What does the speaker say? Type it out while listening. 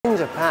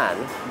Japan,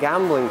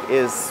 gambling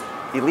is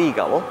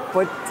illegal,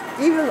 but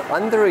even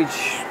underage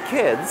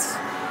kids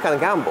can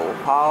gamble.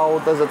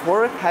 How does it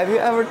work? Have you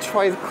ever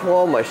tried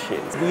claw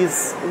machines?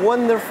 These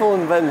wonderful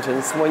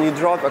inventions when you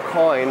drop a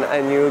coin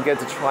and you get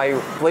to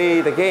play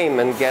the game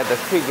and get a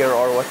figure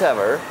or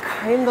whatever.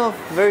 Kind of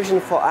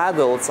version for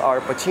adults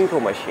are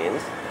pachinko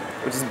machines,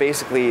 which is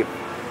basically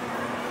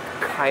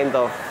kind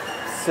of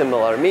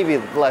similar, maybe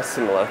less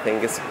similar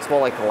thing. It's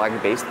more like a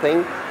luck-based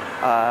thing.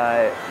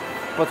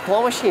 But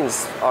claw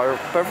machines are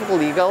perfectly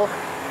legal.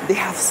 They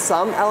have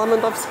some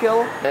element of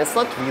skill, and it's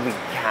not really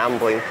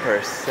gambling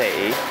per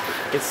se.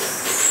 It's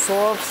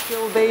sort of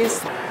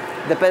skill-based,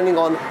 depending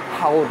on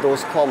how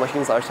those claw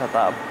machines are set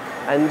up.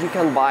 And you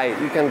can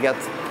get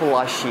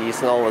plushies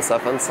and all that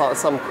stuff, and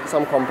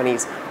some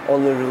companies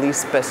only release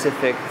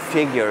specific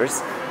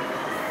figures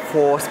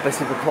for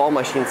specific claw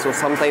machines, so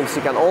sometimes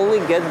you can only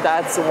get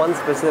that one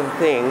specific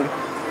thing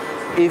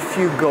if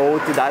you go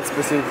to that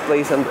specific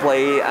place and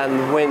play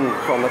and win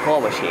from the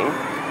claw machine.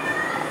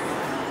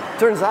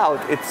 Turns out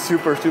it's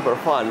super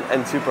fun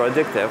and super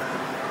addictive.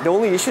 The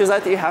only issue is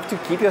that you have to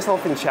keep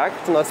yourself in check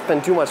to not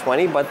spend too much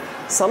money, but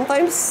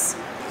sometimes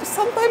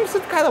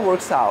it kind of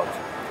works out.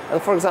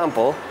 And for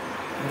example,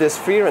 this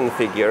Frieren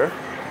figure,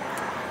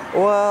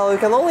 well, you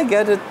can only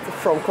get it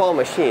from claw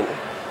machine.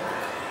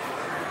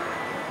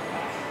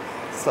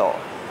 So,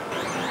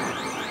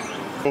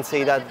 I can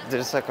say that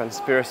there's a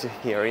conspiracy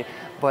theory,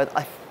 but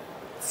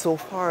so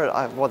far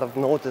what I've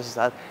noticed is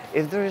that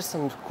if there is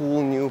some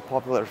cool new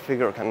popular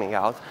figure coming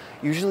out,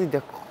 usually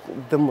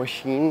the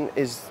machine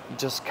is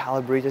just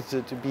calibrated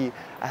to be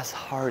as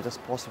hard as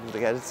possible to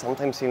get it,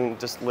 sometimes even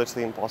just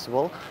literally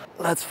impossible.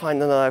 Let's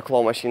find another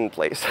claw machine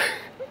place.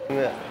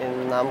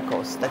 In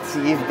Namcos, let's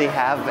see if they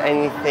have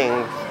any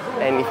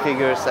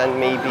figures, and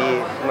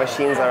maybe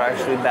machines are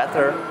actually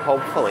better,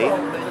 hopefully.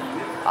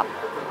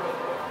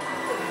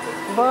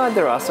 But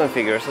there are some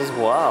figures as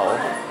well.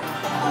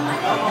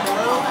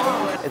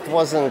 It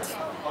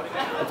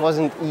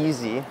wasn't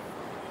easy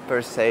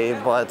per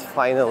se, but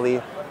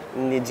finally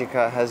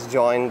Nijika has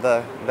joined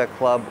the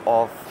club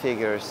of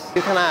figures.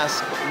 You can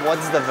ask,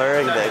 what's the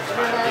verdict?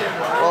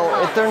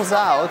 Well, it turns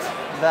out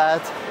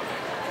that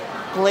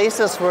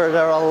places where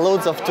there are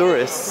loads of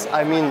tourists,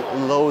 I mean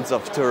loads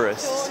of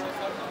tourists,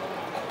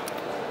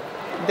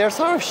 they're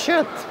sort of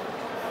shit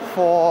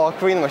for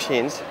Korean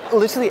machines.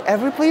 Literally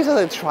every place that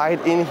I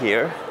tried in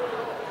here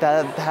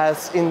that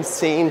has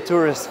insane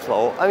tourist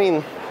flow, I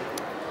mean,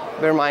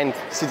 bear in mind,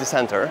 city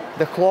center,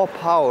 the claw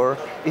power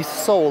is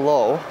so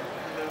low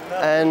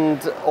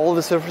and all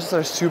the surfaces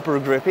are super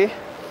grippy.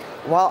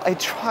 While I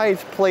tried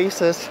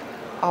places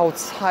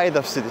outside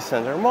of city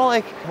center, more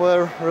like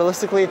where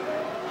realistically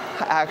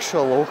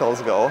actual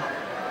locals go,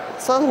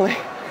 suddenly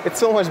it's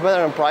so much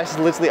better in price. It's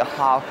literally a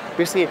half.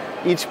 Basically,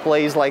 each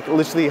place like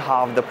literally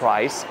half the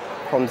price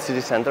from the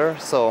city center.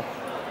 So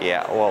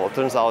yeah, well, it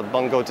turns out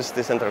don't go to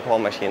city center claw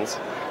machines.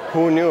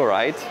 Who knew,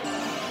 right?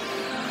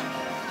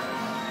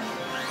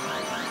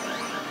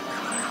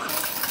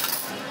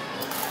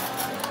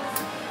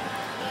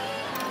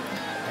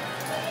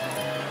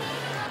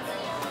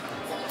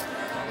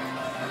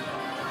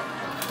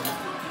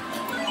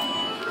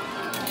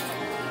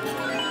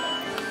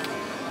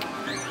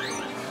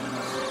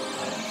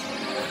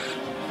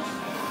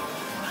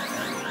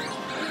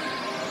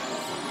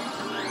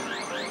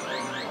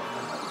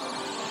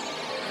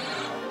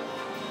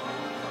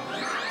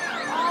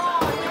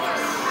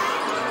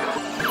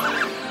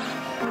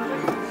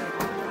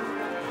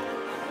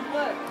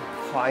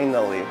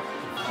 Finally.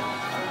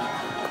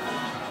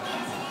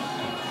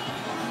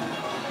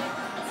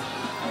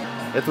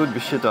 It would be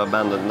shit to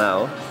abandon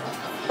now.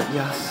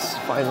 Yes,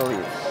 finally.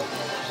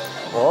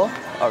 Well,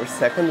 our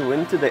second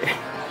win today.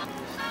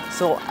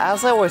 So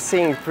as I was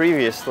saying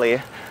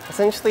previously,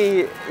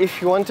 essentially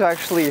if you want to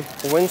actually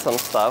win some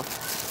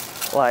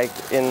stuff, like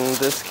in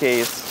this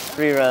case,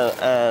 Frieren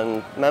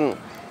and Mem,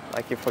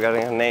 I keep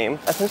forgetting her name,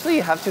 essentially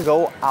you have to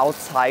go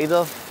outside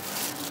of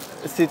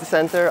city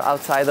center,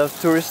 outside of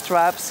tourist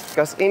traps,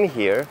 because in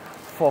here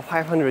for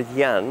 500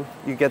 yen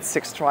you get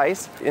 6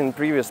 tries. In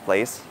previous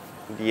place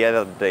the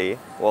other day,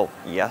 well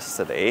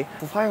yesterday,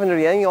 for 500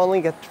 yen you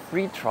only get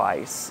 3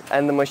 tries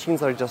and the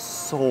machines are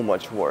just so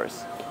much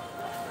worse.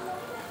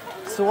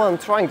 So what I'm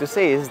trying to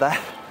say is that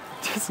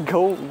just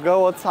go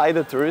outside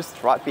the tourist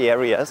trappy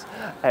areas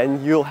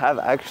and you'll have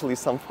actually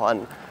some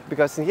fun,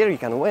 because in here you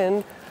can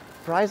win,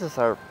 prices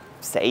are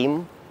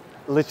same,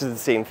 literally the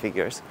same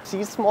figures.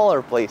 See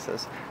smaller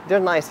places, they're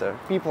nicer,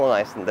 people are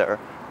nice in there,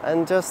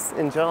 and just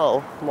in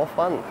general more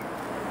fun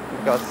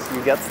because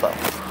you get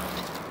stuff.